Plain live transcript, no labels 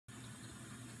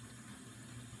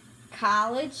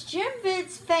College Gym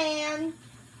Vids fan,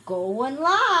 going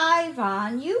live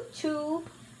on YouTube.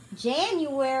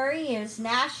 January is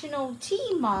National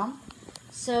Tea Month,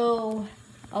 so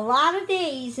a lot of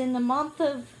days in the month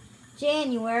of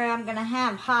January I'm going to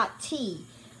have hot tea.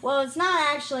 Well, it's not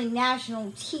actually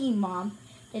National Tea Month,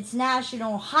 it's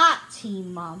National Hot Tea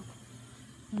Month.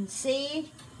 And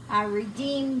see, I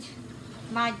redeemed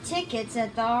my tickets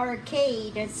at the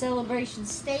arcade at Celebration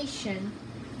Station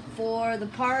for the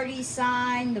party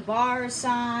sign, the bar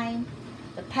sign,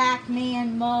 the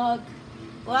Pac-Man mug.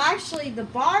 Well, actually, the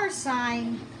bar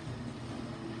sign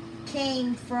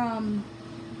came from,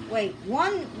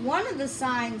 one of the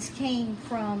signs came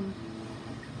from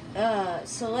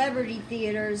Celebrity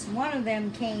Theaters. One of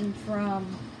them came from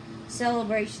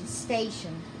Celebration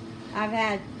Station. I've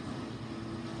had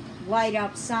light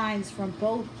up signs from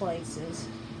both places.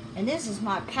 And this is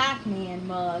my Pac-Man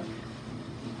mug.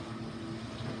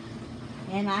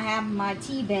 And I have my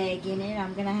tea bag in it.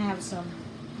 I'm going to have some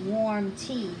warm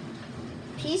tea.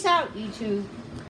 Peace out, YouTube.